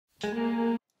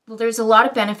Well, there's a lot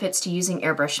of benefits to using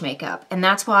airbrush makeup, and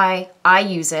that's why I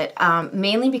use it,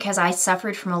 mainly because I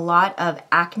suffered from a lot of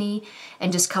acne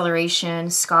and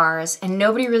discoloration, scars, and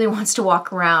nobody really wants to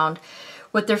walk around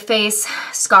with their face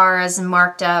scars and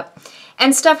marked up.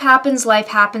 And stuff happens, life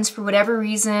happens for whatever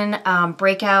reason,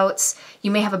 breakouts,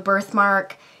 you may have a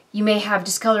birthmark, you may have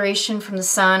discoloration from the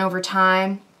sun over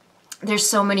time. There's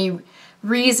so many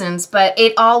reasons, but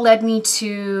it all led me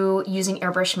to using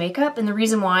airbrush makeup, and the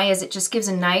reason why is it just gives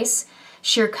a nice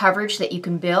sheer coverage that you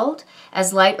can build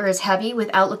as light or as heavy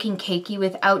without looking cakey,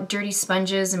 without dirty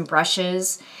sponges and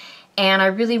brushes. And I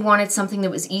really wanted something that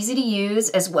was easy to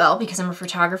use as well, because I'm a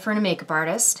photographer and a makeup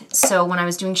artist, so when I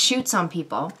was doing shoots on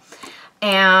people,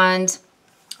 and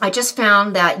I just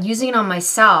found that using it on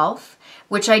myself,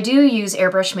 which I do use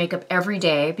airbrush makeup every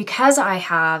day because I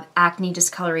have acne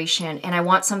discoloration and I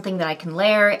want something that I can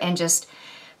layer and just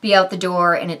be out the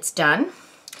door and it's done.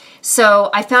 So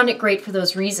I found it great for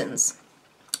those reasons.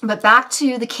 But back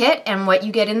to the kit and what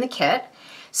you get in the kit.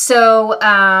 So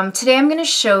today I'm going to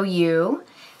show you,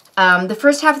 the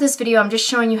first half of this video I'm just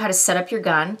showing you how to set up your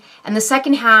gun, and the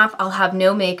second half I'll have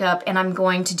no makeup and I'm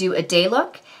going to do a day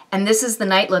look, and this is the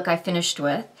night look I finished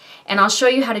with. And I'll show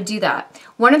you how to do that.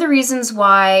 One of the reasons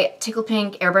why Tickled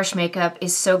Pink airbrush makeup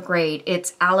is so great,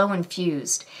 it's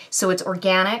aloe-infused. So it's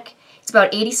organic. It's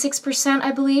about 86%,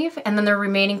 I believe, and then the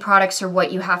remaining products are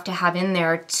what you have to have in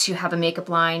there to have a makeup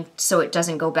line so it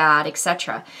doesn't go bad,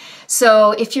 etc.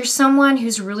 So if you're someone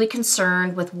who's really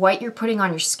concerned with what you're putting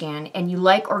on your skin and you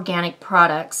like organic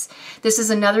products, this is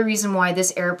another reason why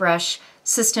this airbrush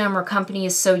system or company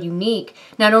is so unique.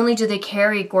 Not only do they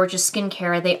carry gorgeous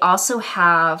skincare, they also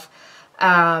have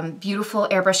beautiful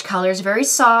airbrush colors, very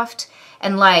soft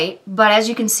and light, but as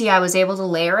you can see I was able to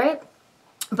layer it,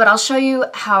 but I'll show you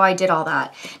how I did all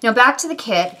that. Now back to the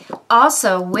kit.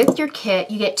 Also with your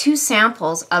kit you get 2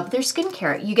 samples of their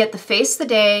skincare. You get the Face the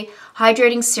Day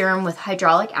Hydrating Serum with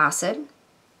Hyaluronic Acid,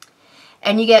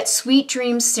 and you get Sweet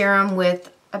Dreams Serum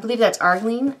with, I believe that's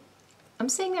arginine. I'm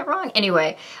saying that wrong.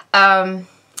 Anyway,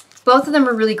 both of them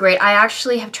are really great. I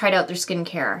actually have tried out their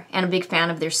skincare and a big fan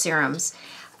of their serums.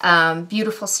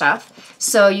 Beautiful stuff.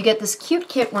 So you get this cute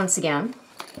kit once again.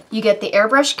 You get the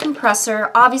airbrush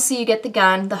compressor. Obviously you get the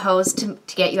gun, the hose to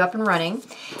get you up and running.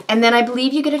 And then I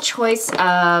believe you get a choice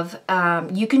of,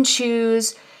 you can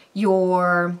choose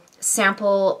your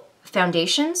sample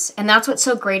foundations. And that's what's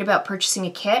so great about purchasing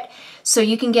a kit. So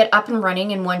you can get up and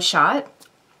running in one shot.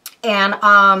 And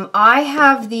I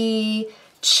have the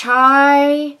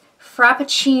Chai,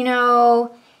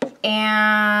 Frappuccino,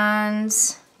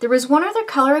 and there was one other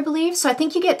color, I believe. So I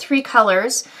think you get 3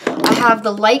 colors. I have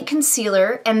the light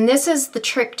concealer, and this is the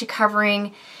trick to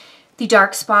covering the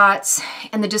dark spots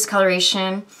and the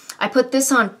discoloration. I put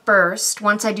this on first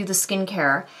once I do the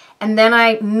skincare, and then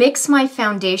I mix my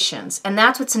foundations. And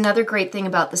that's what's another great thing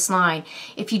about this line.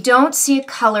 If you don't see a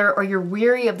color or you're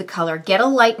weary of the color, get a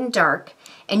light and dark,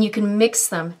 and you can mix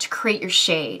them to create your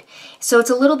shade. So it's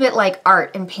a little bit like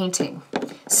art and painting.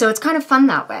 So it's kind of fun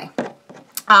that way.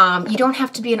 You don't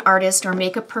have to be an artist or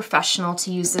makeup professional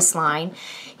to use this line.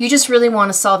 You just really want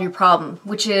to solve your problem,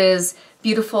 which is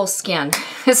beautiful skin.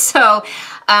 So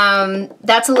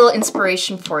that's a little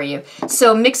inspiration for you.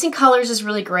 So mixing colors is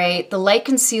really great. The light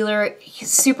concealer is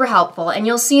super helpful. And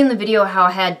you'll see in the video how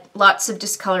I had lots of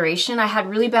discoloration. I had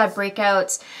really bad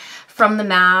breakouts from the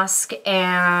mask,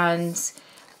 and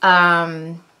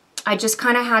I just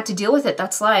kind of had to deal with it.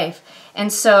 That's life.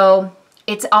 And so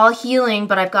it's all healing,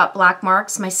 but I've got black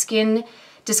marks. My skin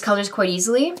discolors quite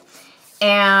easily.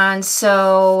 And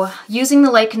so using the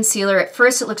light concealer, at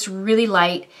first it looks really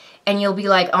light and you'll be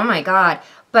like, oh my God,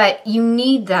 but you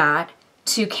need that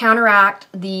to counteract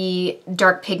the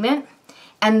dark pigment.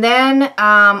 And then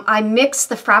I mixed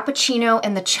the Frappuccino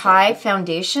and the Chai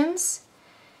foundations.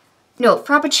 No,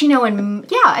 Frappuccino and,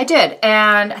 yeah, I did.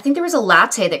 And I think there was a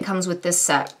latte that comes with this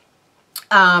set.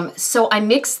 So I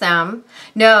mixed them.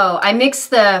 No, I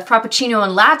mixed the Frappuccino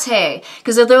and latte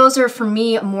because those are, for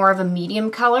me, more of a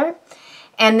medium color.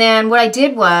 And then what I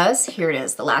did was, here it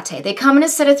is, the latte. They come in a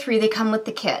set of 3. They come with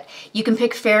the kit. You can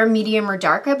pick fair, medium, or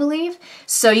dark, I believe.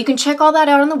 So you can check all that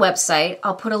out on the website.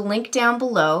 I'll put a link down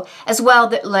below. As well,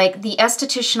 that like the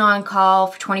esthetician on call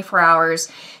for 24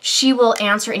 hours, she will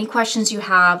answer any questions you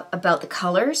have about the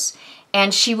colors.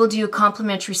 And she will do a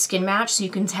complimentary skin match, so you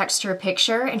can text her a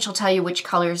picture and she'll tell you which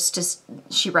colors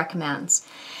she recommends.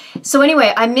 So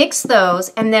anyway, I mix those,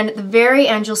 and then at the very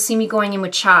end you'll see me going in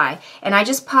with Chai, and I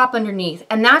just pop underneath.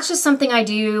 And that's just something I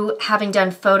do having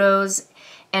done photos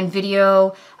and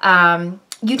video.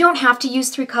 You don't have to use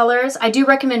 3 colors. I do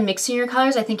recommend mixing your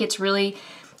colors. I think it's really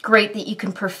great that you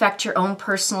can perfect your own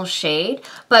personal shade.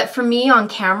 But for me on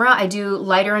camera, I do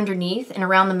lighter underneath and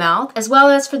around the mouth, as well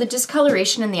as for the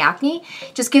discoloration and the acne.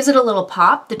 Just gives it a little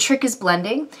pop. The trick is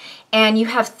blending. And you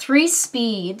have 3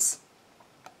 speeds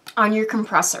on your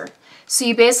compressor. So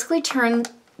you basically turn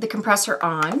the compressor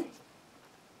on.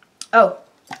 Oh,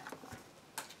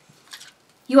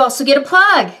 you also get a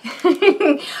plug.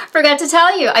 Forgot to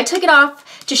tell you. I took it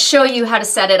off to show you how to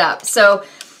set it up. So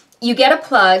you get a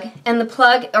plug, and the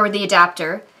plug or the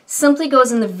adapter simply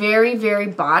goes in the very, very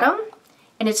bottom,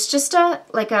 and it's just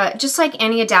just like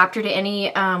any adapter to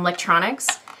any electronics.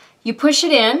 You push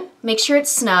it in, make sure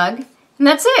it's snug, and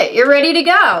that's it. You're ready to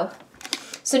go.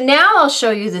 So now I'll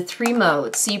show you the 3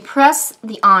 modes. So you press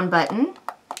the on button.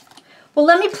 Well,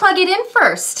 let me plug it in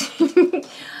first.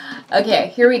 Okay,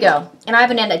 here we go. And I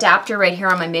have an adapter right here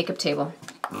on my makeup table.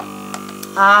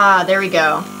 Ah, there we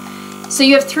go. So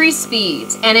you have 3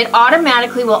 speeds, and it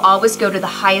automatically will always go to the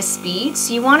highest speed.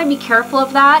 So you want to be careful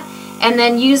of that, and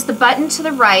then use the button to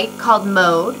the right called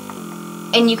mode,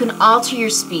 and you can alter your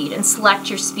speed and select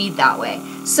your speed that way.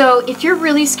 So if you're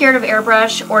really scared of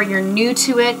airbrush or you're new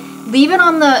to it, leave it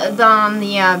on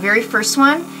the very first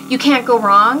one. You can't go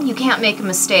wrong. You can't make a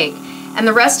mistake. And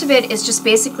the rest of it is just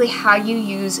basically how you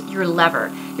use your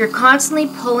lever. You're constantly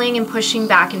pulling and pushing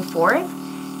back and forth.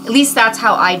 At least that's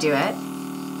how I do it.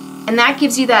 And that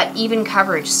gives you that even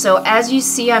coverage. So as you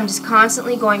see, I'm just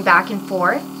constantly going back and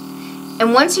forth.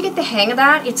 And once you get the hang of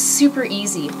that, it's super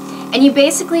easy. And you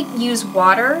basically use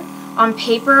water on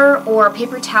paper or a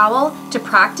paper towel to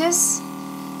practice,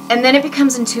 and then it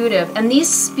becomes intuitive. And these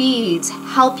speeds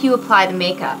help you apply the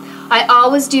makeup. I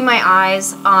always do my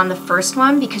eyes on the first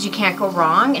one because you can't go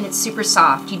wrong, and it's super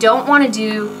soft. You don't want to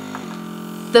do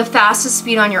the fastest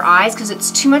speed on your eyes because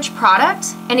it's too much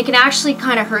product, and it can actually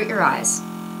kind of hurt your eyes.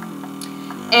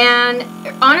 And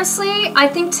honestly, I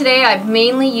think today I've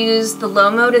mainly used the low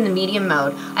mode and the medium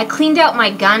mode. I cleaned out my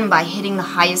gun by hitting the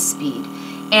highest speed.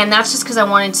 And that's just because I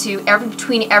wanted to,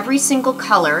 between every single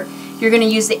color, you're going to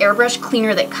use the airbrush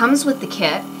cleaner that comes with the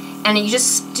kit. And you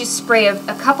just spray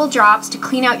a couple drops to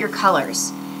clean out your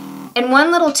colors. And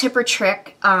one little tip or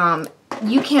trick,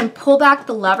 you can pull back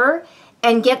the lever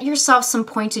and get yourself some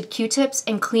pointed Q-tips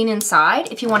and clean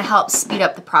inside if you want to help speed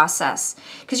up the process.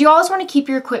 Because you always want to keep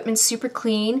your equipment super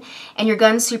clean and your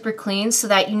gun super clean so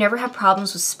that you never have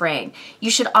problems with spraying.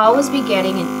 You should always be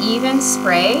getting an even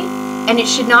spray, and it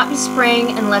should not be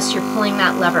spraying unless you're pulling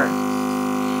that lever.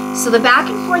 So the back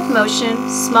and forth motion,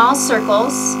 small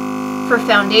circles for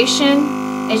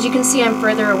foundation. As you can see, I'm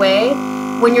further away.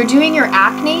 When you're doing your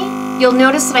acne, you'll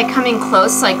notice that I come in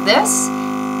close like this,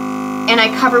 and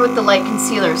I cover with the light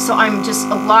concealer, so I'm just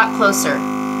a lot closer.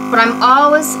 But I'm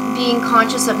always being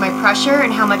conscious of my pressure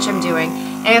and how much I'm doing.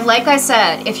 And like I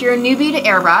said, if you're a newbie to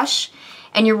airbrush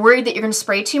and you're worried that you're going to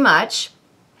spray too much,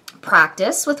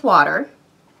 practice with water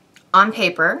on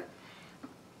paper,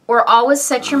 or always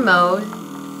set your mode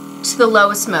to the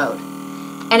lowest mode.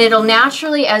 And it'll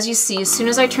naturally, as you see, as soon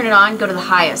as I turn it on, go to the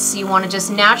highest. So you want to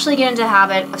just naturally get into the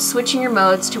habit of switching your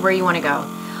modes to where you want to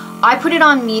go. I put it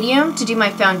on medium to do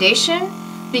my foundation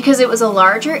because it was a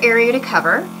larger area to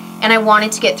cover and I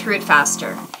wanted to get through it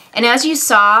faster. And as you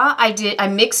saw, I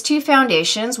mixed 2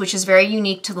 foundations, which is very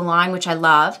unique to the line, which I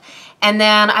love. And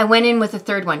then I went in with a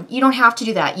 3rd one. You don't have to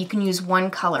do that. You can use one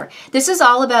color. This is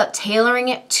all about tailoring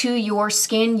it to your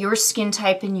skin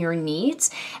type, and your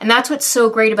needs. And that's what's so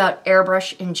great about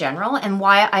airbrush in general and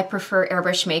why I prefer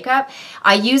airbrush makeup.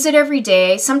 I use it every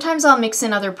day. Sometimes I'll mix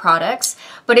in other products.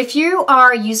 But if you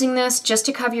are using this just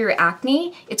to cover your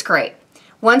acne, it's great.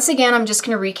 Once again, I'm just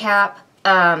going to recap.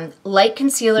 Light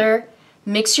concealer,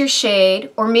 mix your shade,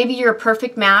 or maybe you're a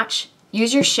perfect match,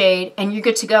 use your shade, and you're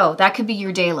good to go. That could be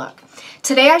your day look.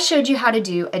 Today I showed you how to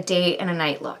do a day and a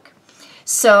night look.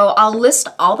 So I'll list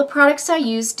all the products I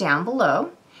use down below.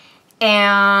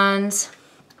 And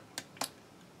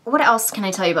what else can I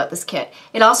tell you about this kit?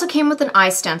 It also came with an eye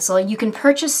stencil. You can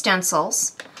purchase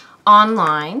stencils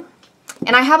online.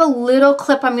 And I have a little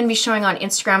clip I'm going to be showing on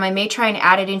Instagram. I may try and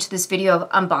add it into this video of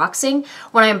unboxing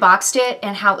when I unboxed it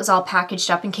and how it was all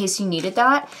packaged up in case you needed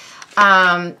that.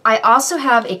 I also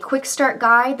have a quick start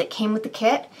guide that came with the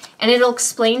kit, and it'll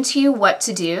explain to you what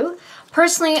to do.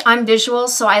 Personally, I'm visual,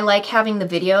 so I like having the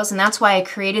videos, and that's why I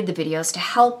created the videos to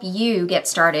help you get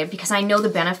started, because I know the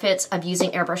benefits of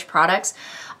using airbrush products.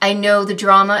 I know the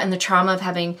drama and the trauma of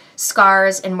having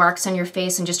scars and marks on your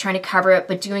face and just trying to cover it,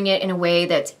 but doing it in a way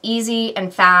that's easy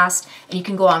and fast, and you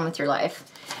can go on with your life.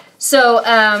 So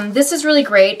this is really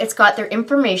great. It's got their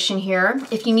information here.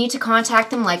 If you need to contact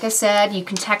them, like I said, you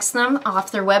can text them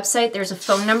off their website. There's a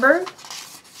phone number.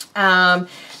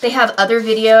 They have other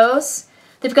videos.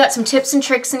 They've got some tips and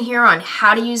tricks in here on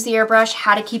how to use the airbrush,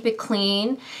 how to keep it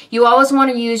clean. You always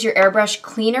want to use your airbrush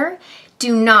cleaner.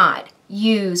 Do not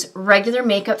use regular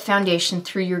makeup foundation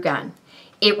through your gun.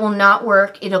 It will not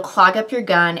work. It'll clog up your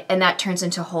gun, and that turns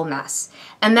into a whole mess.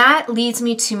 And that leads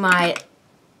me to my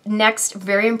next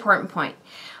very important point.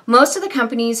 Most of the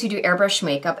companies who do airbrush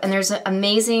makeup, and there's an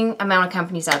amazing amount of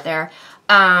companies out there,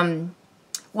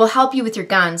 will help you with your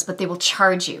guns, but they will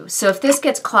charge you. So if this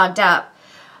gets clogged up,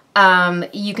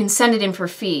 you can send it in for a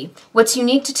fee. What's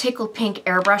unique to Tickled Pink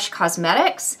Airbrush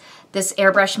Cosmetics, this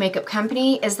airbrush makeup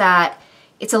company, is that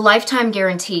it's a lifetime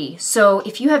guarantee. So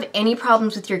if you have any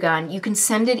problems with your gun, you can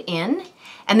send it in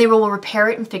and they will repair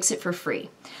it and fix it for free.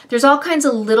 There's all kinds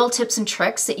of little tips and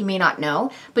tricks that you may not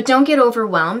know, but don't get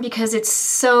overwhelmed because it's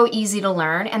so easy to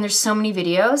learn and there's so many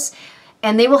videos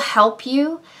and they will help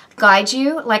you, guide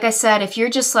you. Like I said, if you're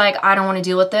just like, I don't want to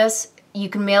deal with this, you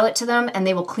can mail it to them and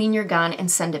they will clean your gun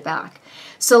and send it back.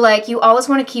 So like you always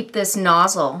want to keep this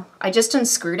nozzle. I just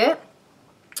unscrewed it.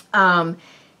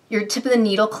 Your tip of the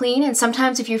needle clean, and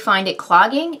sometimes if you find it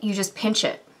clogging, you just pinch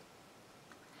it.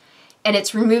 And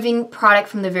it's removing product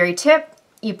from the very tip.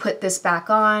 You put this back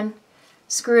on,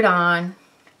 screw it on,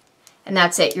 and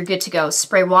that's it. You're good to go.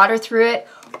 Spray water through it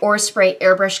or spray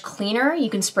airbrush cleaner. You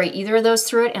can spray either of those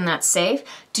through it and that's safe.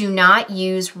 Do not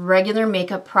use regular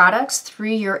makeup products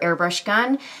through your airbrush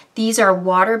gun. These are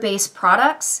water-based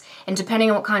products, and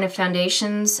depending on what kind of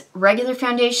foundations, regular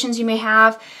foundations you may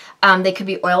have, they could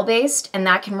be oil-based and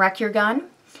that can wreck your gun.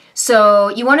 So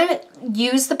you want to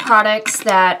use the products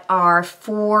that are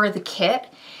for the kit,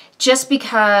 just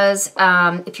because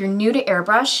if you're new to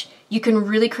airbrush, you can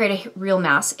really create a real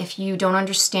mess if you don't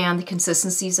understand the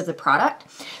consistencies of the product.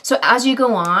 So as you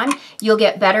go on, you'll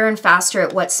get better and faster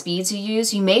at what speeds you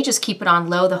use. You may just keep it on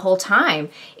low the whole time.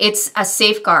 It's a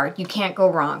safeguard. You can't go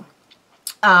wrong.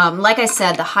 Like I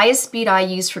said, the highest speed I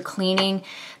use for cleaning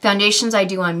foundations I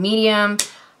do on medium.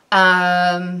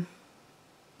 Yeah,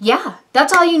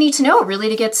 that's all you need to know really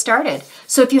to get started.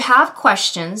 So if you have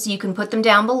questions, you can put them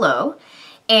down below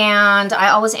and I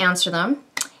always answer them.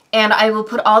 And I will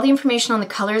put all the information on the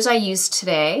colors I used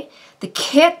today, the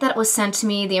kit that was sent to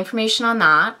me, the information on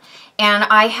that. And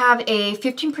I have a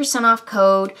 15% off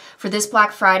code for this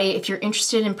Black Friday. If you're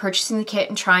interested in purchasing the kit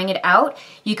and trying it out,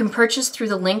 you can purchase through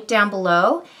the link down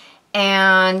below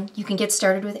and you can get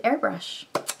started with airbrush.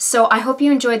 So I hope you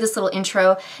enjoyed this little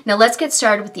intro. Now let's get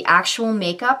started with the actual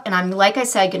makeup. And I'm, like I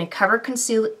said, going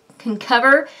to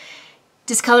cover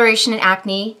discoloration and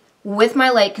acne with my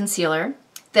light concealer.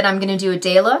 Then I'm going to do a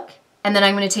day look, and then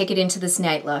I'm going to take it into this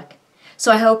night look.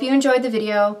 So I hope you enjoyed the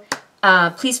video.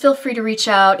 Please feel free to reach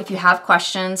out if you have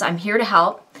questions. I'm here to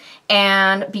help.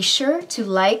 And be sure to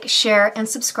like, share, and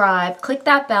subscribe. Click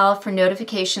that bell for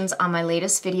notifications on my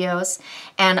latest videos.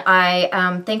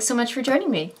 And thanks so much for joining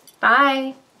me.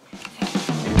 Bye.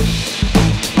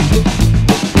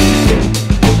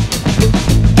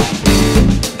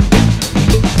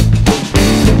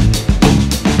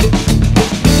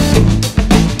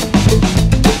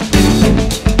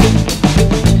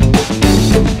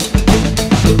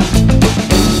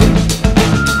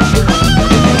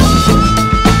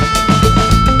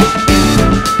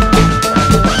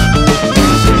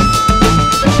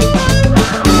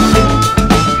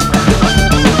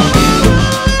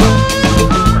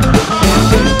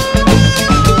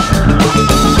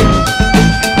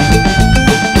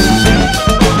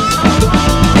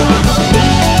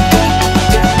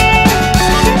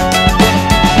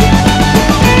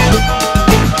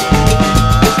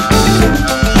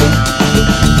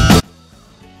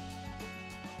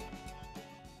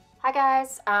 Hi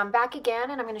guys, I'm back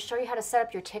again and I'm going to show you how to set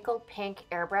up your Tickled Pink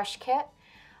airbrush kit.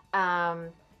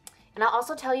 And I'll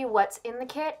also tell you what's in the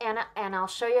kit and I'll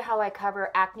show you how I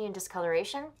cover acne and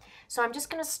discoloration. So I'm just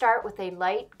going to start with a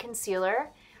light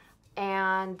concealer,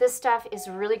 and this stuff is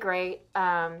really great.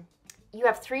 You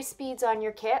have 3 speeds on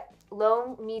your kit,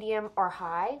 low, medium, or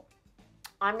high.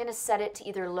 I'm going to set it to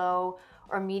either low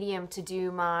or medium to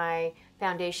do my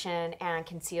foundation and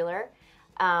concealer.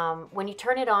 When you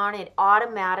turn it on, it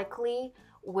automatically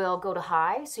will go to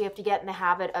high, so you have to get in the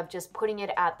habit of just putting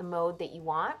it at the mode that you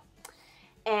want.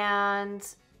 And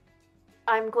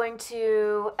I'm going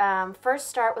to first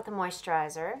start with a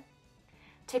moisturizer.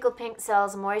 Tickled Pink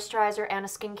sells a moisturizer and a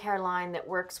skincare line that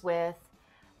works with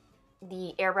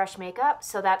the airbrush makeup,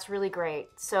 so that's really great.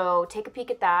 So take a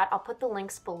peek at that. I'll put the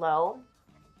links below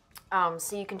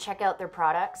so you can check out their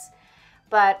products.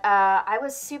 But I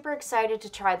was super excited to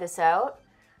try this out.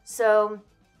 So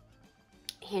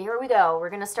here we go.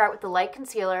 We're going to start with the light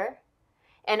concealer.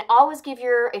 And always give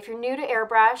if you're new to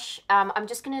Airbrush, I'm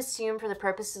just going to assume for the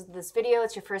purposes of this video,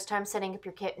 it's your first time setting up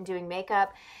your kit and doing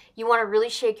makeup. You want to really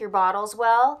shake your bottles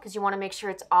well because you want to make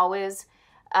sure it's always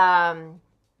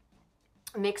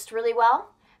mixed really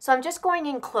well. So I'm just going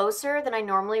in closer than I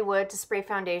normally would to spray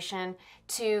foundation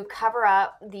to cover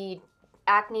up the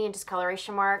acne and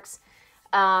discoloration marks.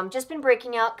 Just been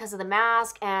breaking out because of the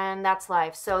mask, and that's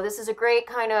life. So this is a great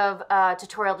kind of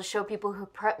tutorial to show people who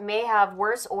may have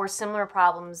worse or similar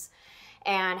problems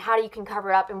and how you can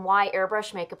cover up and why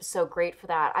airbrush makeup is so great for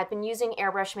that. I've been using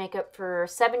airbrush makeup for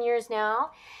 7 years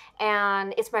now,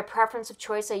 and it's my preference of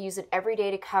choice. I use it every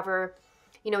day to cover,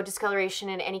 you know, discoloration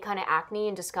and any kind of acne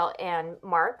and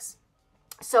marks.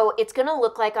 So it's gonna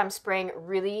look like I'm spraying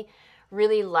really,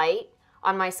 really light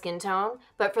on my skin tone,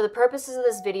 but for the purposes of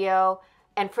this video,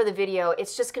 and for the video,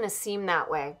 it's just going to seem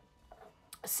that way.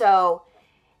 So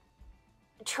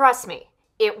trust me,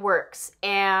 it works.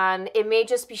 And it may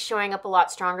just be showing up a lot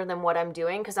stronger than what I'm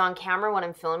doing because on camera when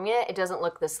I'm filming it, it doesn't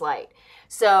look this light.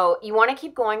 So you want to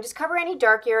keep going. Just cover any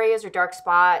dark areas or dark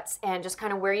spots and just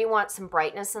kind of where you want some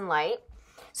brightness and light.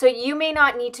 So you may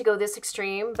not need to go this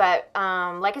extreme, but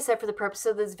like I said, for the purpose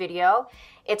of this video,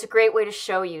 it's a great way to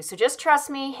show you. So just trust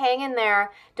me, hang in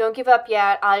there, don't give up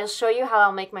yet. I'll show you how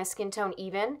I'll make my skin tone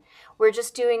even. We're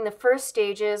just doing the first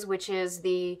stages, which is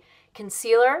the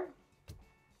concealer.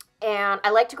 And I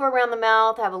like to go around the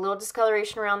mouth, have a little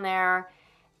discoloration around there.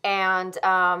 And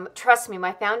trust me,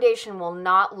 my foundation will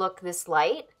not look this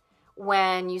light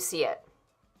when you see it.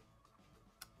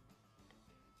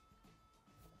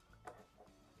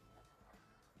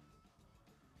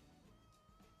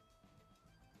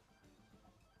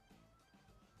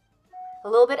 A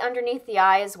little bit underneath the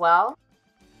eye as well.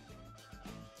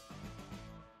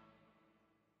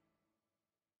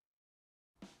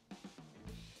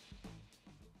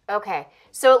 Okay,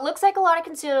 so it looks like a lot of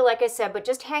concealer, like I said, but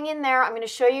just hang in there. I'm going to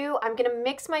show you, I'm going to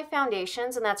mix my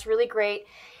foundations, and that's really great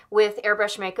with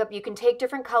airbrush makeup. You can take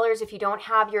different colors if you don't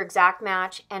have your exact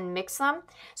match and mix them.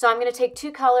 So I'm going to take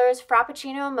 2 colors,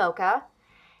 Frappuccino Mocha,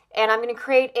 and I'm going to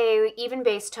create a even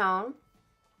base tone.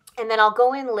 And then I'll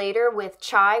go in later with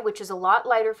Chai, which is a lot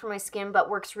lighter for my skin, but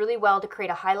works really well to create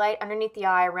a highlight underneath the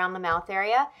eye around the mouth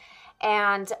area.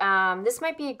 And this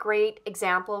might be a great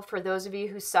example for those of you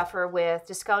who suffer with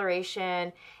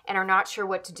discoloration and are not sure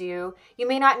what to do. You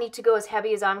may not need to go as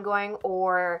heavy as I'm going,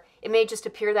 or it may just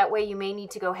appear that way. You may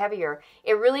need to go heavier.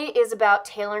 It really is about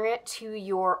tailoring it to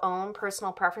your own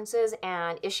personal preferences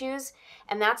and issues.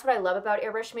 And that's what I love about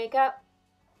airbrush makeup.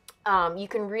 You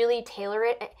can really tailor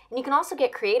it, and you can also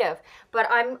get creative. But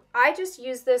I just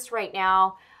use this right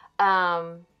now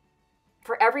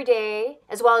for every day,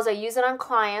 as well as I use it on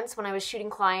clients when I was shooting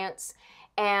clients,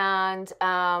 and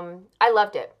I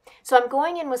loved it. So I'm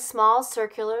going in with small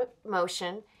circular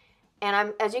motion,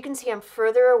 and as you can see, I'm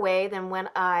further away than when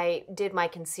I did my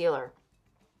concealer.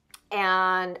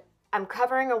 And I'm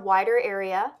covering a wider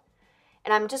area.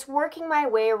 And I'm just working my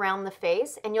way around the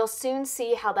face, and you'll soon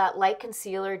see how that light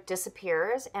concealer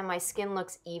disappears and my skin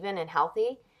looks even and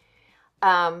healthy.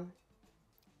 So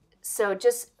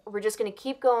we're just gonna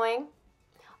keep going.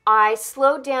 I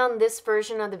slowed down this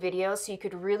version of the video so you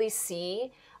could really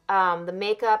see the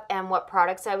makeup and what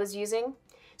products I was using.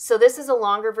 So this is a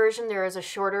longer version. There is a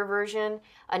shorter version,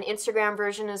 an Instagram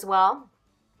version as well.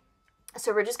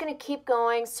 So we're just gonna keep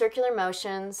going, circular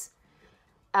motions.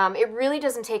 It really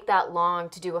doesn't take that long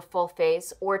to do a full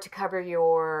face or to cover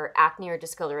your acne or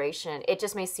discoloration. It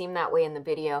just may seem that way in the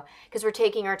video because we're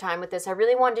taking our time with this. I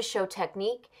really wanted to show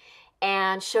technique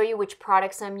and show you which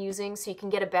products I'm using so you can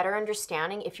get a better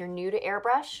understanding if you're new to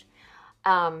airbrush.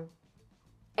 And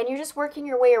you're just working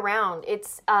your way around. It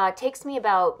takes me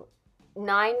about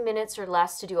 9 minutes or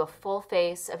less to do a full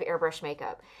face of airbrush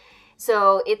makeup.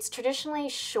 So it's traditionally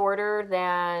shorter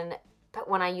than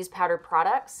when I use powdered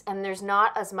products, and there's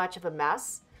not as much of a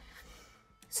mess.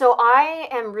 So I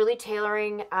am really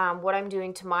tailoring what I'm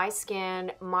doing to my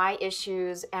skin, my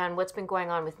issues, and what's been going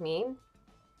on with me.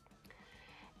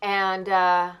 And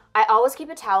I always keep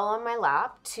a towel on my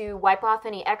lap to wipe off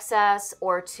any excess,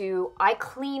 or I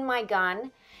clean my gun.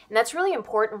 And that's really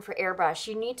important for airbrush.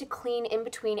 You need to clean in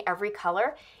between every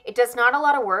color. It does not a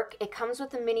lot of work. It comes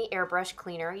with a mini airbrush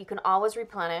cleaner. You can always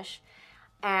replenish.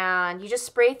 And you just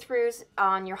spray through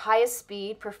on your highest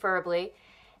speed, preferably,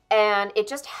 and it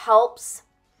just helps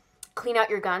clean out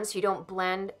your gun so you don't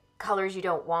blend colors you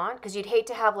don't want, because you'd hate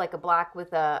to have like a black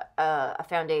with a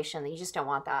foundation. You just don't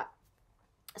want that.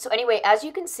 So anyway, as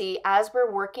you can see, as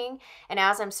we're working and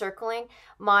as I'm circling,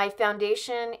 my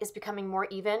foundation is becoming more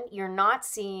even. You're not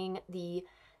seeing the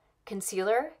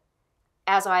concealer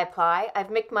as I apply.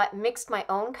 I've mixed my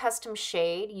own custom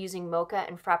shade using Mocha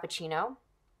and Frappuccino.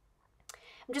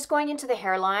 I'm just going into the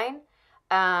hairline.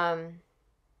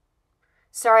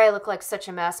 Sorry I look like such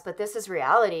a mess, but this is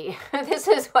reality. This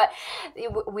is what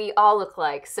we all look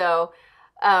like. So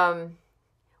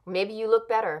maybe you look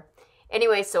better.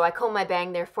 Anyway, so I combed my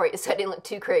bang there for you so I didn't look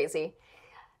too crazy.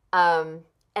 And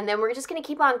then we're just gonna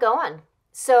keep on going.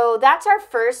 So that's our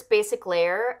first basic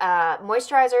layer,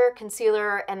 moisturizer,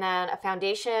 concealer, and then a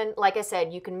foundation. Like I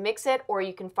said, you can mix it or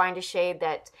you can find a shade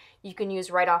that you can use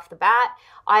right off the bat.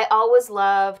 I always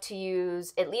love to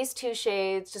use at least 2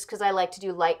 shades just because I like to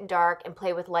do light and dark and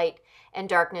play with light and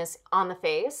darkness on the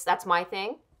face. That's my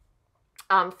thing.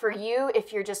 For you,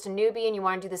 if you're just a newbie and you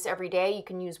want to do this every day, you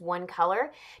can use 1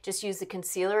 color. Just use the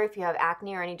concealer if you have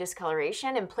acne or any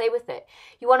discoloration and play with it.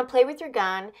 You want to play with your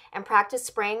gun and practice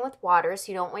spraying with water so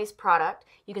you don't waste product.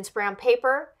 You can spray on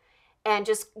paper and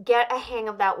just get a hang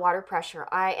of that water pressure.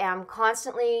 I am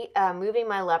constantly moving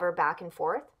my lever back and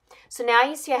forth. So now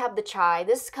you see I have the chai.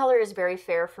 This color is very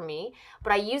fair for me,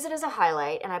 but I use it as a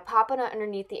highlight and I pop it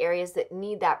underneath the areas that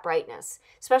need that brightness,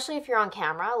 especially if you're on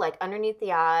camera, like underneath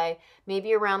the eye,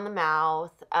 maybe around the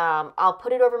mouth. I'll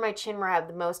put it over my chin where I have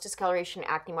the most discoloration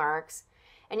acne marks.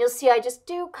 And you'll see I just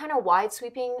do kind of wide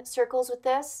sweeping circles with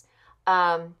this.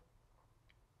 And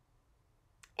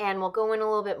we'll go in a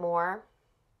little bit more.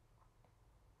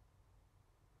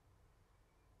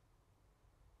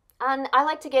 And I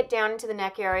like to get down into the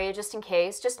neck area just in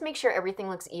case, just to make sure everything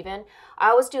looks even. I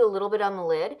always do a little bit on the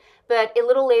lid, but a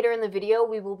little later in the video,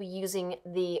 we will be using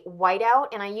the whiteout,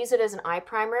 and I use it as an eye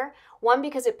primer. 1,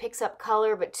 because it picks up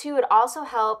color, but 2, it also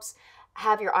helps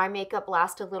have your eye makeup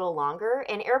last a little longer.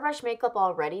 And airbrush makeup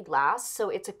already lasts, so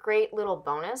it's a great little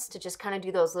bonus to just kind of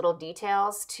do those little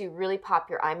details to really pop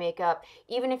your eye makeup.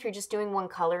 Even if you're just doing 1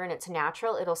 color and it's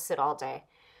natural, it'll sit all day.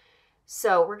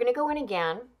 So we're gonna go in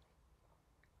again.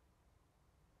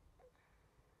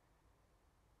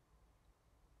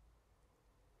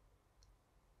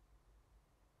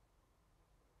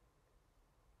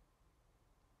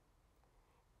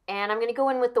 And I'm going to go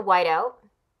in with the whiteout.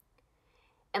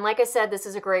 And like I said, this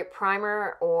is a great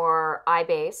primer or eye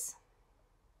base.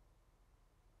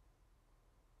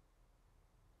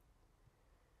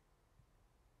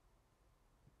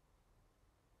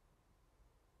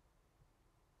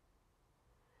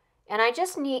 And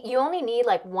you only need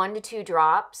like 1 to 2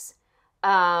 drops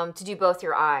to do both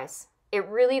your eyes.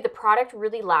 The product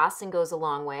really lasts and goes a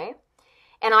long way.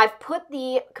 And I've put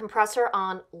the compressor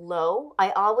on low. I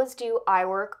always do eye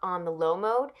work on the low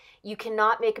mode. You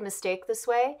cannot make a mistake this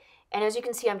way. And as you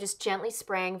can see, I'm just gently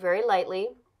spraying very lightly.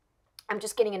 I'm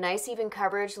just getting a nice even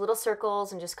coverage, little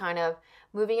circles, and just kind of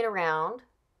moving it around.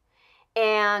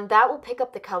 And that will pick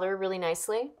up the color really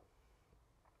nicely.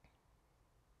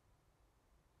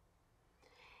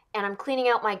 And I'm cleaning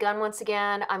out my gun once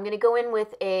again. I'm gonna go in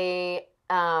with a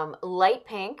light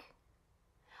pink.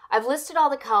 I've listed all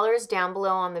the colors down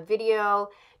below on the video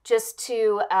just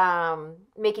to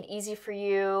make it easy for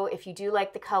you if you do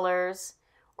like the colors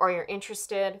or you're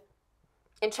interested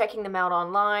in checking them out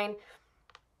online.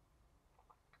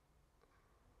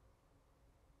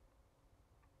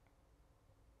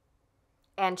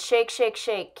 And shake, shake,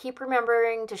 shake. Keep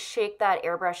remembering to shake that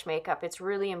airbrush makeup. It's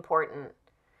really important.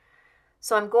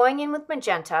 So I'm going in with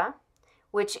Magenta,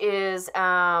 which is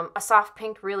a soft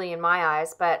pink really in my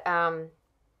eyes, but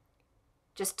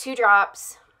just 2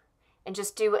 drops and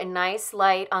just do a nice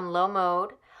light on low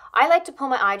mode. I like to pull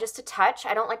my eye just a touch.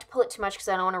 I don't like to pull it too much because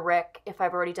I don't want to wreck if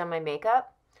I've already done my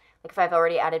makeup, like if I've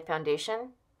already added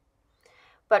foundation.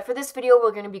 But for this video,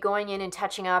 we're going to be going in and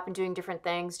touching up and doing different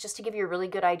things just to give you a really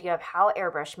good idea of how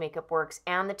airbrush makeup works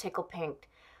and the Tickled Pink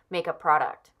makeup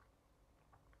product.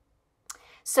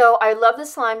 So I love the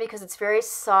slime because it's very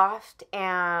soft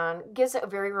and gives it a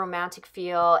very romantic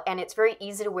feel, and it's very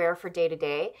easy to wear for day to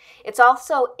day. It's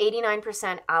also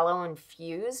 89%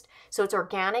 aloe-infused, so it's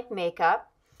organic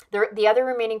makeup. The other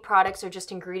remaining products are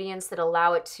just ingredients that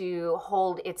allow it to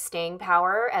hold its staying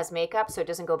power as makeup so it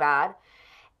doesn't go bad.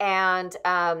 And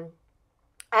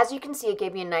as you can see, it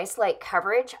gave me a nice light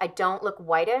coverage. I don't look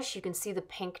whitish. You can see the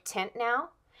pink tint now.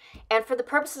 And for the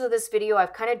purposes of this video,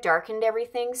 I've kind of darkened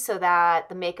everything so that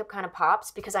the makeup kind of pops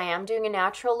because I am doing a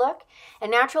natural look. And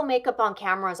natural makeup on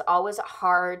camera is always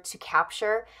hard to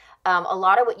capture. A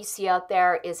lot of what you see out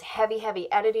there is heavy, heavy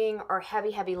editing or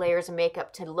heavy, heavy layers of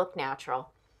makeup to look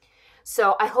natural.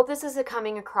 So I hope this is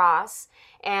coming across,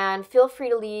 and feel free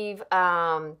to leave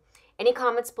any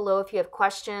comments below if you have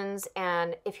questions.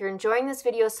 And if you're enjoying this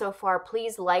video so far,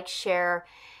 please like, share,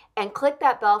 and click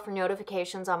that bell for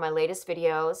notifications on my latest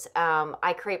videos.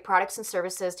 I create products and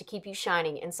services to keep you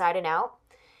shining inside and out.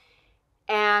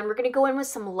 And we're going to go in with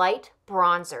some light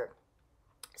bronzer.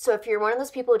 So if you're one of those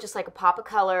people who just like a pop of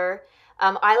color,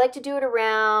 I like to do it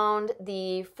around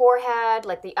the forehead,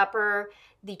 like the upper,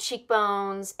 the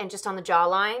cheekbones, and just on the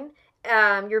jawline.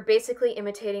 You're basically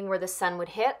imitating where the sun would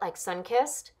hit, like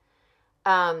sun-kissed.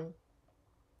 Right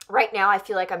now I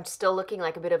feel like I'm still looking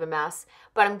like a bit of a mess,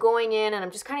 but I'm going in and I'm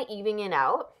just kind of evening it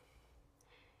out.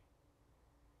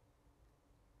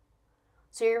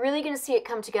 So you're really going to see it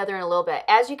come together in a little bit.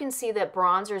 As you can see, that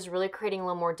bronzer is really creating a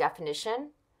little more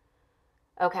definition.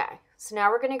 Okay, so now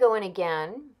we're going to go in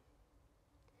again.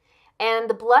 And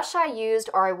the blush I used,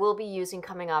 or I will be using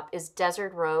coming up, is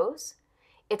Desert Rose.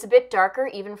 It's a bit darker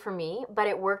even for me, but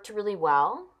it worked really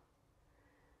well.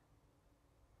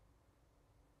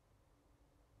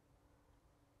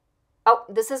 Oh,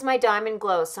 this is my Diamond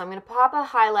Glow, so I'm going to pop a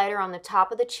highlighter on the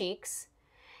top of the cheeks.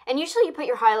 And usually you put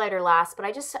your highlighter last, but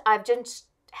I've just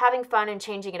having fun and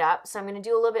changing it up, so I'm going to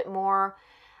do a little bit more.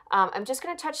 I'm just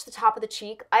going to touch the top of the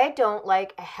cheek. I don't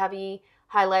like a heavy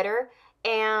highlighter,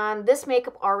 and this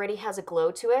makeup already has a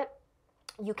glow to it.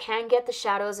 You can get the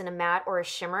shadows in a matte or a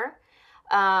shimmer,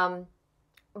 so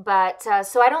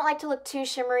I don't like to look too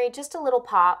shimmery, just a little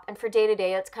pop, and for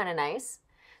day-to-day, it's kind of nice.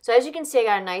 So as you can see, I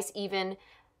got a nice even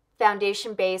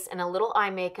foundation base and a little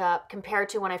eye makeup compared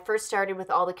to when I first started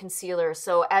with all the concealer.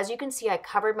 So as you can see, I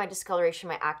covered my discoloration,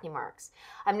 my acne marks.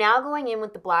 I'm now going in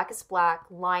with the Blackest Black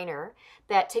liner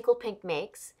that Tickled Pink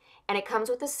makes, and it comes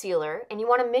with a sealer, and you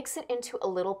want to mix it into a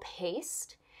little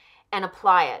paste and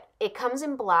apply it. It comes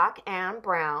in black and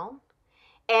brown,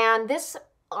 and this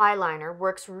eyeliner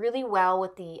works really well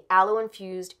with the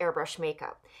aloe-infused airbrush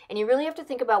makeup. And you really have to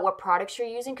think about what products you're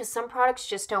using, because some products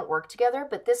just don't work together,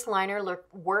 but this liner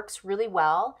works really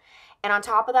well. And on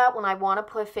top of that, when I want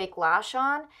to put fake lash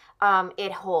on,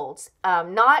 it holds.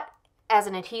 Not as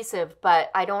an adhesive,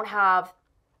 but I don't have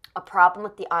a problem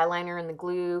with the eyeliner and the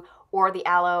glue or the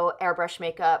aloe airbrush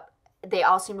makeup. They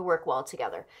all seem to work well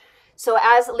together. So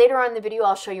as later on in the video,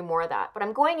 I'll show you more of that. But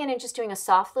I'm going in and just doing a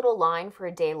soft little line for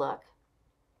a day look.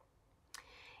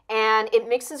 And it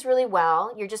mixes really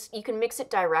well. You can mix it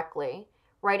directly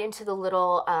right into the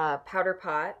little powder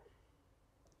pot.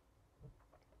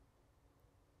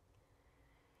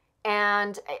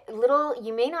 And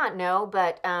you may not know,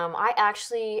 but I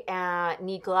actually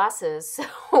need glasses.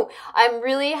 So I'm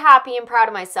really happy and proud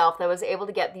of myself that I was able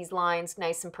to get these lines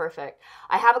nice and perfect.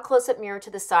 I have a close-up mirror to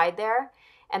the side there,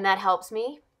 and that helps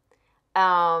me.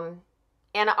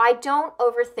 And I don't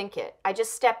overthink it. I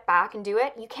just step back and do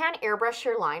it. You can airbrush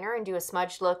your liner and do a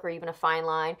smudge look or even a fine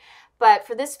line. But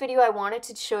for this video, I wanted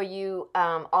to show you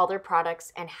all their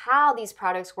products and how these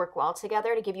products work well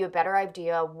together to give you a better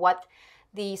idea of what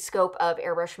the scope of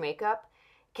airbrush makeup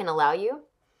can allow you.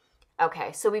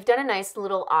 Okay, so we've done a nice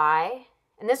little eye.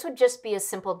 And this would just be a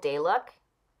simple day look.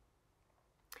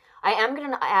 I am going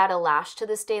to add a lash to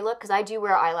this day look because I do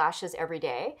wear eyelashes every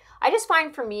day. I just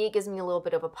find for me it gives me a little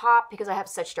bit of a pop because I have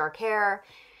such dark hair.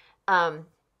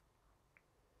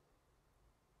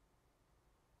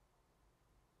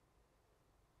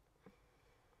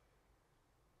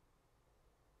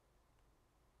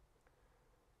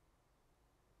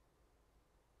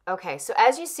 Okay, so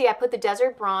as you see, I put the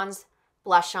Desert Bronze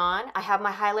blush on. I have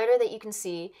my highlighter that you can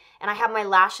see, and I have my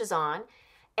lashes on,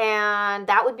 and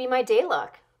that would be my day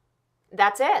look.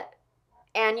 That's it.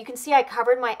 And you can see I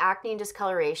covered my acne and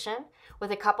discoloration with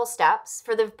a couple steps.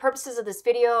 For the purposes of this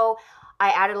video, I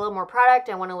added a little more product.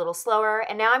 I went a little slower.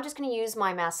 And now I'm just going to use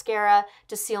my mascara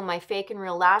to seal my fake and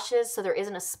real lashes so there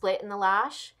isn't a split in the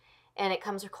lash. And it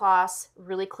comes across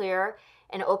really clear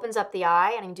and opens up the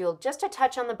eye. And I can do just a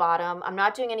touch on the bottom. I'm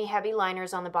not doing any heavy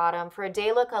liners on the bottom. For a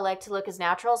day look, I like to look as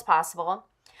natural as possible.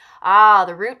 Ah,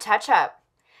 the root touch-up.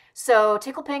 So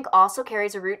Tickled Pink also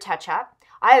carries a root touch-up.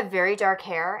 I have very dark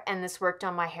hair, and this worked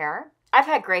on my hair. I've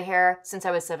had gray hair since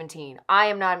I was 17. I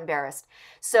am not embarrassed.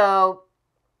 So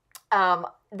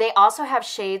they also have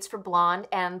shades for blonde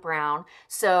and brown,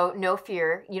 so no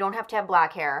fear. You don't have to have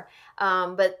black hair.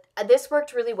 But this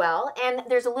worked really well, and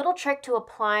there's a little trick to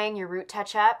applying your root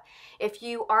touch-up. If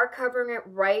you are covering it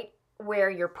right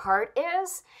where your part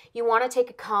is, you want to take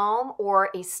a comb or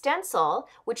a stencil,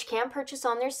 which you can purchase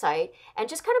on their site, and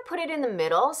just kind of put it in the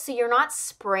middle so you're not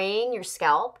spraying your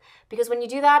scalp, because when you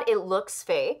do that, it looks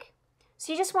fake.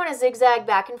 So you just want to zigzag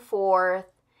back and forth.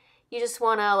 You just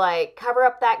want to like cover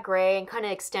up that gray and kind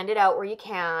of extend it out where you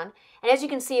can. And as you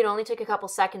can see, it only took a couple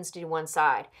seconds to do one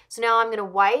side. So now I'm going to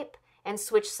wipe and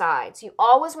switch sides. You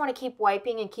always want to keep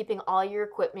wiping and keeping all your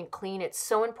equipment clean. It's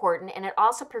so important, and it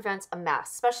also prevents a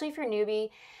mess, especially if you're newbie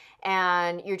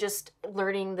and you're just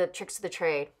learning the tricks of the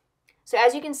trade. So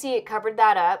as you can see, it covered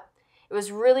that up. It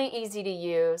was really easy to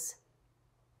use.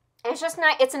 And it's just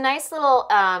nice. It's a nice little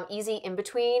easy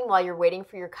in-between while you're waiting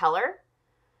for your color.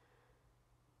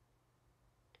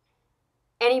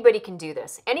 Anybody can do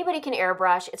this. Anybody can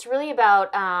airbrush. It's really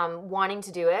about wanting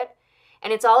to do it.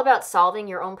 And it's all about solving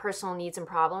your own personal needs and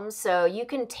problems. So you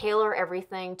can tailor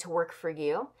everything to work for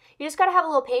you. You just got to have a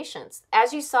little patience.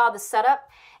 As you saw, the setup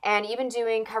and even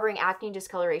covering acne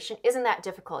discoloration isn't that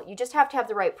difficult. You just have to have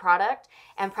the right product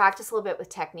and practice a little bit with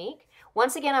technique.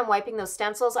 Once again, I'm wiping those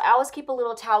stencils. I always keep a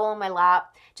little towel on my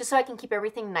lap just so I can keep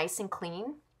everything nice and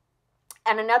clean.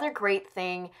 And another great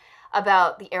thing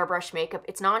about the airbrush makeup,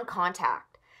 it's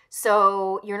non-contact.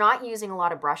 So you're not using a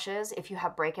lot of brushes if you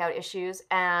have breakout issues.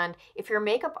 And if you're a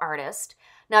makeup artist,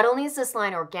 not only is this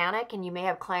line organic, and you may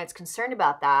have clients concerned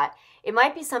about that, it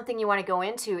might be something you want to go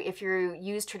into if you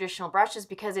use traditional brushes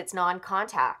because it's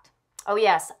non-contact. Oh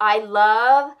yes, I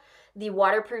love the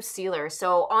waterproof sealer.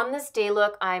 So on this day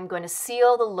look, I'm going to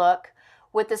seal the look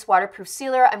with this waterproof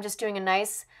sealer. I'm just doing a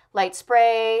nice light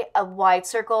spray of wide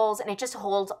circles, and it just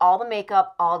holds all the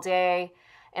makeup all day,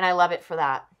 and I love it for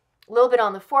that. A little bit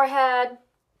on the forehead.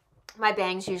 My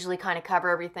bangs usually kind of cover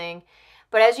everything.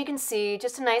 But as you can see,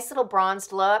 just a nice little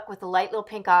bronzed look with a light little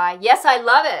pink eye. Yes, I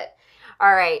love it.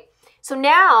 All right. So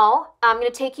now I'm going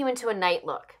to take you into a night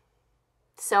look.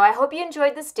 So I hope you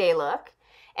enjoyed this day look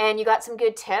and you got some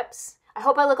good tips. I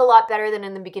hope I look a lot better than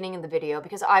in the beginning of the video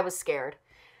because I was scared.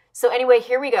 So anyway,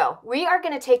 here we go. We are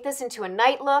going to take this into a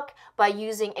night look by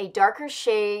using a darker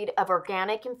shade of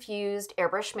organic infused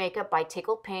airbrush makeup by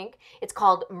Tickled Pink. It's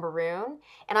called Maroon.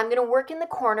 And I'm going to work in the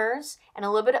corners and a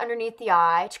little bit underneath the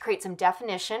eye to create some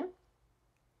definition.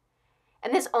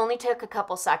 And this only took a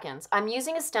couple seconds. I'm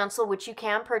using a stencil, which you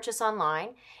can purchase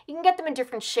online. You can get them in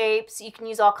different shapes. You can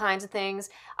use all kinds of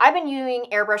things. I've been using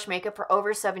airbrush makeup for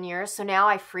over 7 years, so now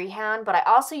I freehand, but I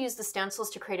also use the stencils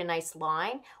to create a nice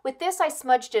line. With this, I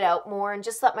smudged it out more and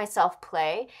just let myself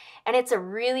play. And it's a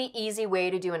really easy way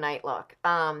to do a night look.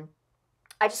 I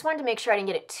just wanted to make sure I didn't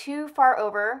get it too far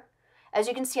over. As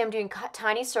you can see, I'm doing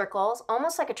tiny circles,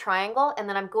 almost like a triangle, and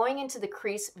then I'm going into the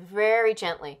crease very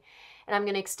gently. And I'm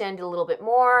going to extend it a little bit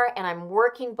more, and I'm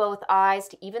working both eyes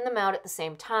to even them out at the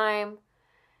same time.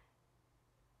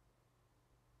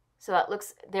 So that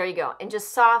looks, there you go, and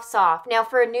just soft, soft. Now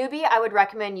for a newbie, I would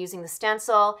recommend using the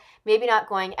stencil, maybe not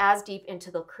going as deep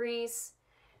into the crease,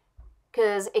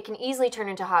 because it can easily turn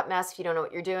into a hot mess if you don't know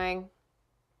what you're doing.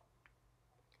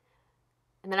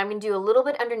 And then I'm going to do a little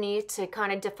bit underneath to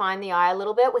kind of define the eye a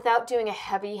little bit without doing a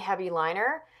heavy, heavy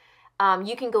liner.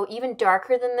 You can go even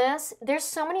darker than this. There's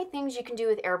so many things you can do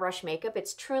with airbrush makeup.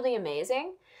 It's truly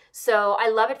amazing. So I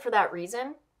love it for that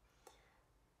reason.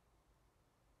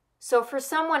 So for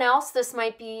someone else, this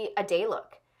might be a day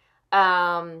look.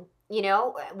 You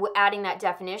know, adding that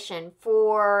definition.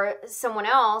 For someone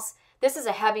else, this is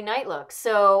a heavy night look.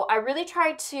 So I really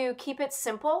try to keep it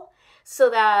simple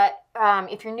so that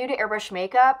if you're new to airbrush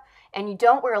makeup, and you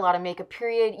don't wear a lot of makeup,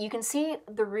 period, you can see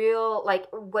the real, like,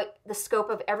 what the scope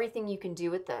of everything you can do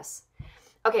with this.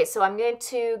 Okay, so I'm going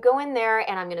to go in there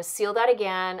and I'm going to seal that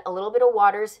again. A little bit of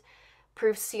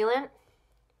waterproof sealant.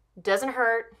 Doesn't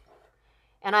hurt.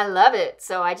 And I love it.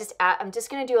 So I'm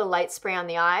just going to do a light spray on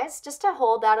the eyes just to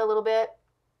hold that a little bit.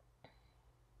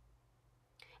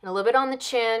 And a little bit on the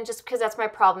chin just because that's my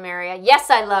problem area. Yes,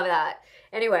 I love that.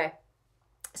 Anyway,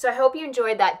 so I hope you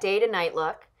enjoyed that day to night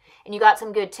look. And you got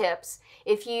some good tips.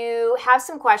 If you have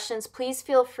some questions, please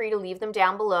feel free to leave them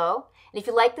down below. And if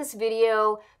you like this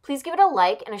video, please give it a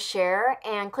like and a share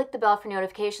and click the bell for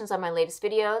notifications on my latest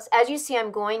videos. As you see,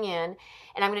 I'm going in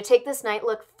and I'm going to take this night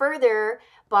look further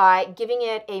by giving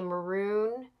it a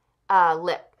maroon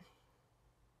lip.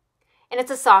 And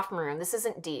it's a soft maroon. This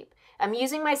isn't deep. I'm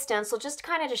using my stencil just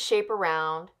kind of to shape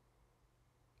around.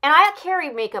 And I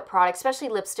carry makeup products, especially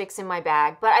lipsticks, in my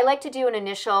bag, but I like to do an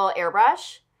initial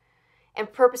airbrush.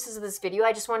 And purposes of this video,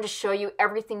 I just wanted to show you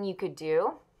everything you could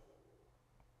do.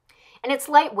 And it's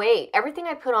lightweight. Everything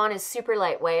I put on is super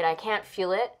lightweight. I can't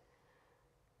feel it.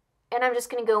 And I'm just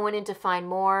going to go in and define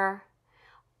more.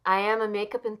 I am a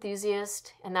makeup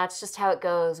enthusiast, and that's just how it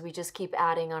goes. We just keep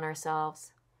adding on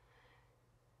ourselves.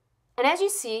 And as you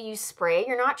see, you spray.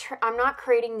 I'm not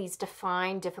creating these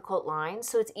defined, difficult lines,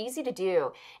 so it's easy to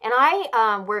do. And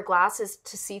I wear glasses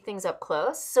to see things up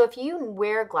close. So if you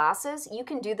wear glasses, you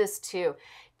can do this too.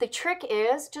 The trick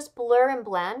is just blur and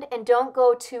blend and don't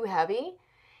go too heavy.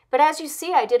 But as you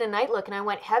see, I did a night look and I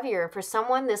went heavier. For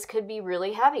someone, this could be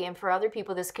really heavy. And for other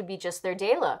people, this could be just their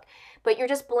day look. But you're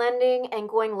just blending and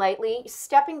going lightly,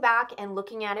 stepping back and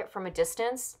looking at it from a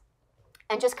distance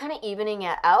and just kind of evening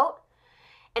it out.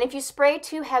 And if you spray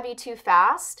too heavy too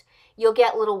fast, you'll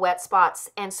get little wet spots,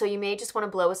 and so you may just want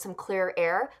to blow with some clear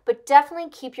air, but definitely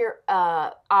keep your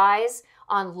eyes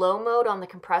on low mode on the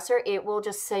compressor. It will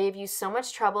just save you so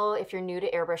much trouble if you're new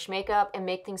to airbrush makeup and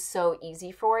make things so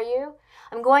easy for you.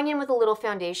 I'm going in with a little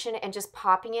foundation and just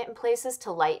popping it in places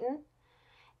to lighten,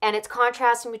 and it's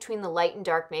contrasting between the light and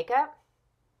dark makeup.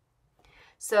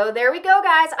 So there we go,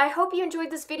 guys. I hope you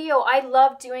enjoyed this video. I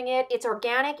love doing it. It's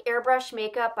organic airbrush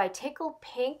makeup by Tickled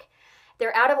Pink.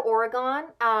 They're out of Oregon.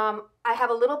 I have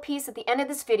a little piece at the end of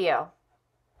this video.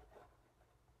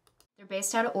 They're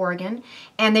based out of Oregon,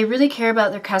 and they really care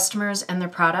about their customers and their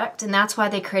product, and that's why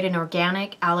they create an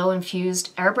organic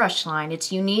aloe-infused airbrush line.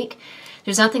 It's unique.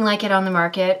 There's nothing like it on the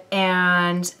market,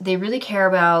 and they really care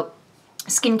about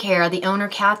skincare. The owner,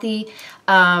 Kathy,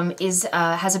 has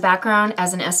a background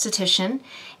as an esthetician,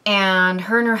 and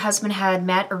her husband had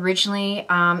met originally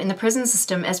in the prison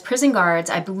system as prison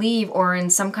guards, I believe, or in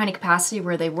some kind of capacity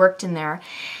where they worked in there.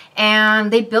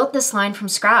 And they built this line from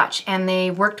scratch, and they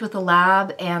worked with a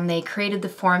lab, and they created the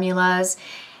formulas,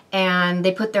 and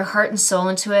they put their heart and soul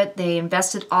into it. They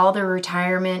invested all their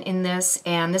retirement in this,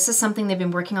 and this is something they've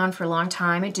been working on for a long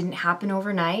time. It didn't happen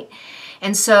overnight.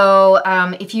 And so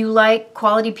if you like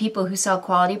quality people who sell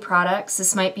quality products,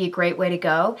 this might be a great way to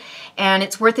go. And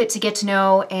it's worth it to get to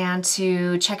know and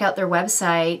to check out their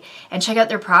website and check out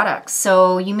their products.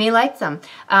 So you may like them.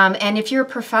 And if you're a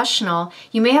professional,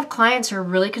 you may have clients who are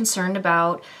really concerned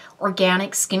about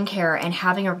organic skincare and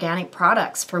having organic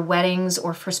products for weddings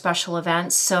or for special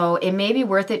events. So it may be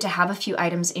worth it to have a few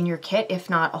items in your kit,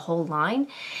 if not a whole line.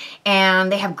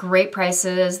 And they have great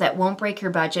prices that won't break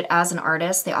your budget as an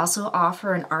artist. They also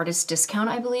offer an artist discount,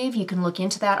 I believe. You can look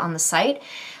into that on the site.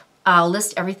 I'll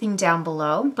list everything down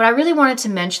below. But I really wanted to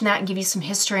mention that and give you some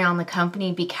history on the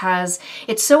company because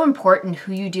it's so important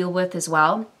who you deal with as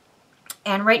well.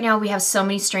 And right now we have so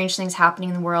many strange things happening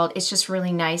in the world. It's just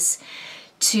really nice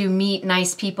to meet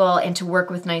nice people and to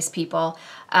work with nice people.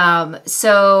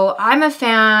 So I'm a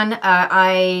fan.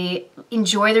 I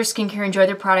enjoy their skincare, enjoy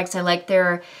their products. I like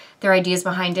their ideas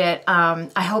behind it.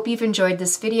 I hope you've enjoyed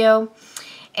this video.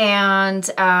 And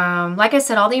like I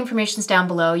said, all the information's down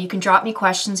below. You can drop me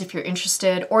questions if you're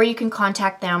interested, or you can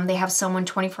contact them. They have someone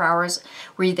 24 hours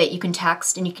that you can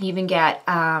text, and you can even get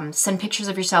send pictures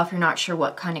of yourself if you're not sure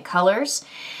what kind of colors.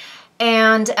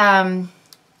 And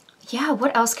yeah,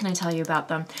 what else can I tell you about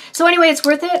them? So anyway, it's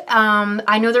worth it.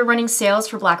 I know they're running sales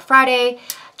for Black Friday.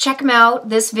 Check them out.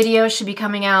 This video should be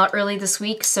coming out early this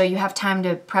week, so you have time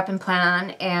to prep and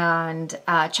plan and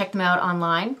check them out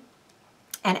online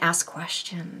and ask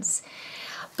questions.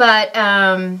 But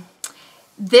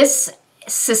this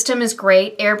system is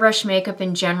great. Airbrush makeup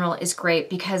in general is great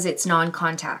because it's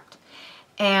non-contact.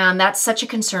 And that's such a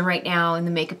concern right now in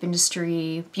the makeup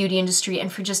industry, beauty industry,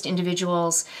 and for just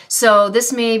individuals. So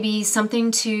this may be something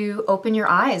to open your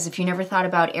eyes if you never thought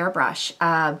about airbrush.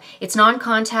 It's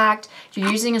non-contact.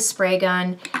 You're using a spray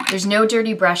gun. There's no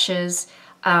dirty brushes.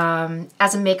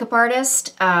 As a makeup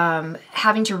artist,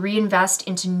 having to reinvest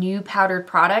into new powdered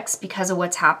products because of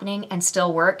what's happening and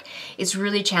still work is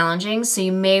really challenging. So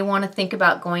you may want to think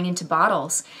about going into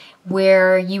bottles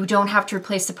where you don't have to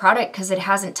replace the product because it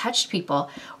hasn't touched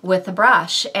people with a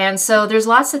brush. And so there's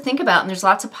lots to think about, and there's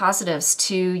lots of positives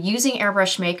to using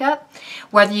airbrush makeup,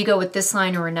 whether you go with this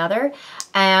line or another.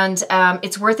 And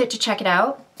it's worth it to check it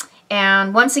out.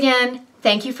 And once again,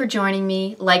 thank you for joining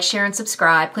me. Like, share, and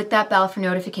subscribe. Click that bell for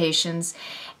notifications.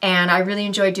 And I really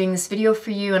enjoyed doing this video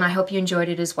for you, and I hope you enjoyed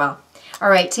it as well. All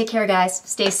right, take care, guys.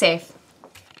 Stay safe.